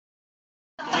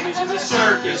Mommy's in the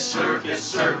circus, circus,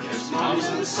 circus. Mommy's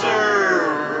in the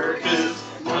circus.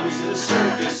 Mommy's in the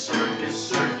circus, circus,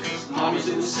 circus. Mommy's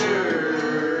in the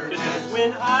circus.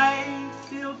 When I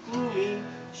feel gloomy,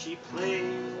 she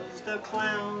plays the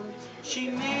clown. She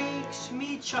makes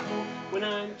me chuckle when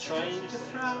I'm trying to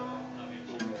frown.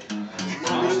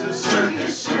 Mommy's in the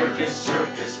circus, circus,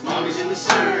 circus. Mommy's in the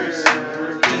circus.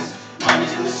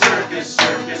 Mommy's in the circus,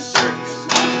 circus, circus.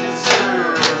 Mommy's in the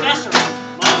circus. Faster.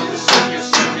 Mommy's in the circus,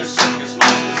 circus, circus.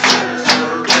 Mommy's in the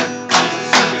circus. Mommy's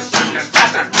in the circus, circus.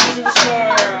 Faster. Mommy's in the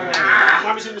circus.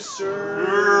 Mommy's in the circus.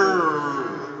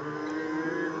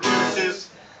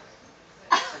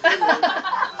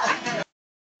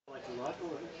 Like a lot.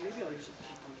 Oh, maybe I'll use it.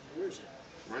 Where is it?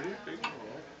 Right here.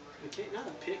 The cake, not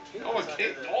a pick. Oh, a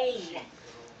cake. Oh,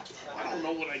 I don't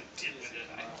know what I did with it.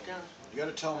 You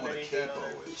gotta tell them what a capo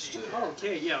is, too. Oh,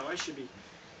 okay, yeah, I should be.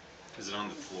 Is it on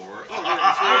the floor? Oh,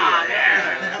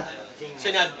 yeah.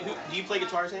 So now, do you play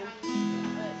guitar, Sam?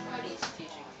 Cody's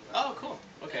teaching. Oh, cool.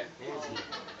 Okay.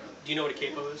 Do you know what a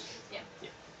capo is? Yeah.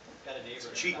 Got a neighbor.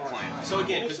 Cheat plan. So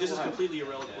again, because this is completely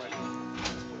irrelevant.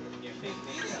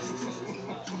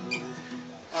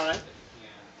 All right.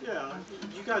 Yeah,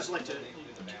 you guys like to.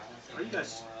 Are you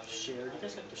guys share? You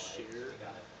guys like to share your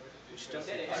stuff?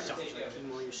 Sounds like you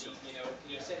more yourself.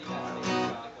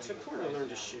 It's important to learn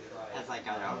to share. As I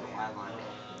got out of my line.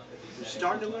 You're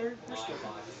starting to learn. You're still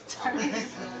learning.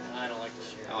 I don't like to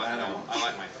share. I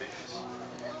like my face.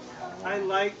 I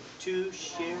like to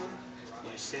share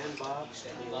my sandbox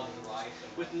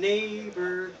with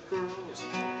neighbor girls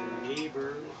and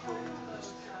neighbor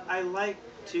boys. I like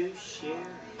to share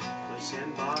my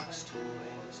sandbox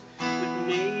toys with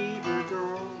neighbor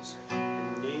girls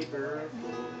and neighbor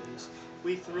boys.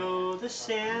 We throw the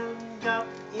sand up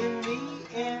in the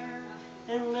air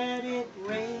and let it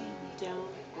rain down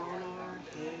on our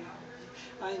hair.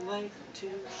 I like to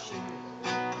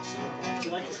share. Do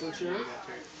you like to throw sand?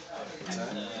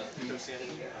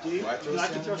 Do you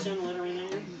like to throw sand and let it rain on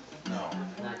you? No.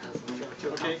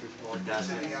 Okay.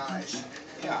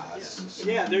 Yeah.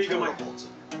 Yeah, there you go, Mike.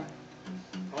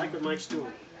 I like what Mike's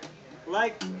doing.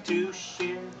 Like to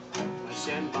share my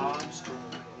sandbox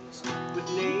toys with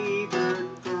neighbor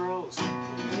girls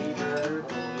and neighbor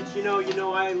boys. You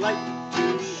know, I like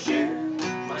to share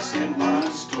my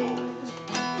sandbox toys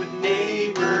with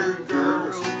neighbor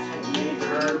girls and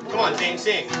neighbor boys. Come on, Zane,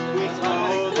 sing. We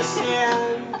throw the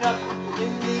sand up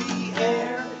in the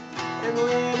air and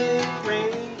let it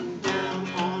rain down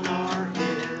on our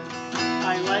hair.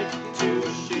 I like to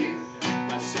share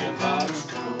my sandbox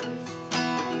toys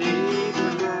with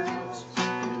neighbor girls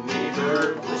and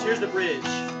neighbor boys. Here's the bridge.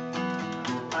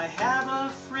 I have a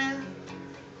friend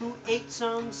who ate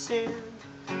some sand.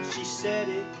 She said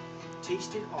it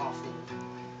tasted awful.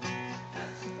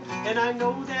 And I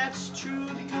know that's true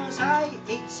because I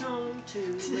ate some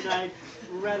too. And I'd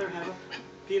rather have a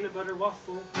peanut butter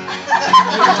waffle.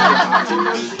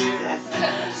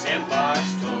 Sandbox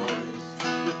toys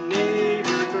with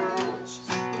neighbor girls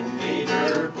and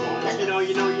neighbor boys. You know,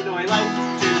 I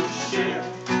like to share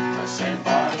my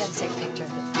sandbox toys with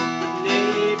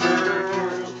neighbor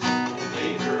girls and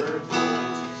neighbor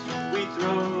boys. We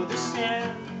throw the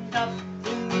sand up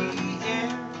in the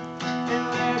air and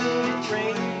let it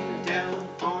rain down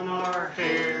on our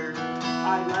hair.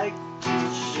 I like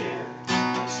to share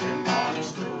my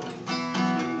sandbox toys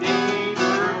with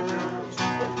neighbor girls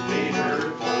and neighbor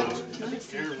boys. I think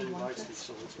Darren really likes these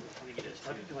songs.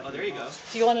 Oh, there you go.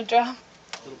 Do you want to drum?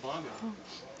 Little bongo.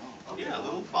 Yeah, a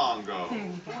little bongo.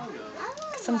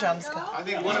 Some drums go. I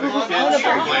think You one want of a the bongo? kids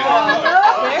should play bongo.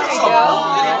 There we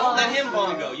go. Let him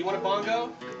bongo. You want a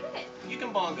bongo? You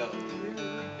can bongo.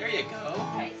 There you go.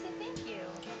 Alright, so thank you.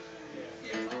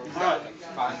 Right.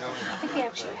 I think I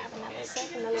actually have another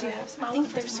set. Do you have some? I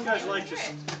think there's You some.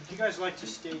 guys like to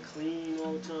stay clean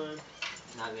all the time?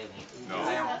 Not really. No.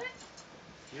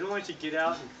 You don't like to get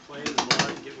out and play in the mud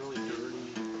and get really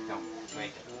dirty? Don't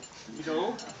make it. You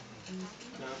don't?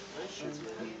 No, I should.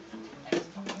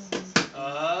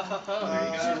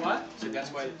 What? So that's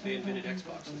why they invented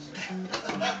Xboxes.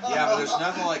 Yeah, but there's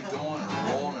nothing like going and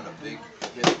rolling in a big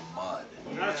pit of mud.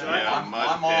 That's right. Yeah.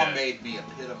 My mom pit. made me a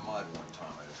pit of mud one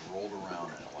time. I just rolled around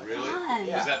in it like Really?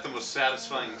 Yeah. Is that the most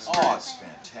satisfying Oh, experience? it's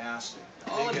fantastic.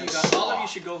 All of you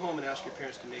should go home and ask your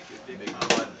parents to make you a big Big mud.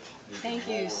 mud. Thank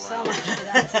you so much for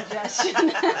that suggestion.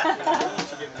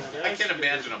 I can't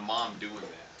imagine a mom doing that.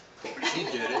 She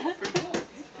did it.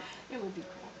 It would be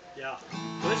cool. Yeah.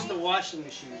 Well, this is the washing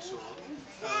machine song.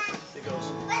 It goes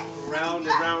round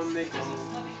and round they go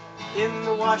in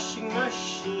the washing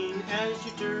machine as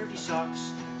your dirty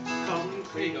socks come There you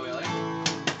clean. go, Ellie.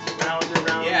 Round and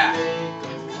round Yeah. they go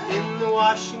in the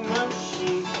washing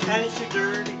machine as your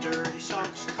dirty, dirty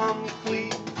socks come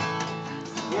clean.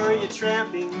 Were you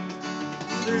tramping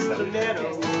through the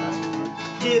meadow?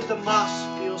 Did the moss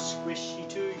feel squishy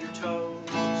to your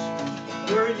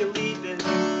toes? Were you leaving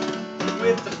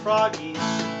with the froggies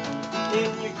in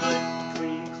your good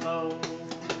clean clothes?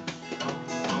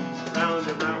 Round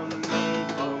and round they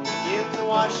go in the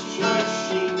washing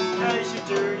machine as your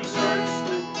dirty socks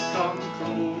would come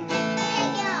clean.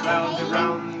 Round and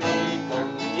round they go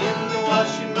in the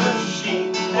washing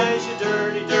machine as your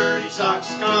dirty, dirty socks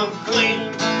come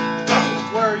clean.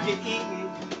 Were you eating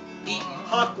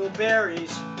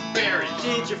huckleberries?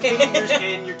 Did your fingers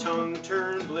and your tongue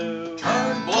turn blue?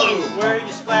 Turn blue. Were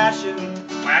you splashing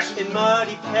in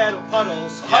muddy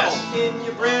puddles Yes. in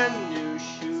your brand new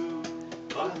shoe?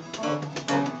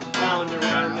 Round and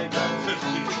round they go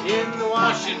in the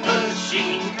washing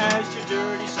machine as your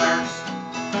dirty socks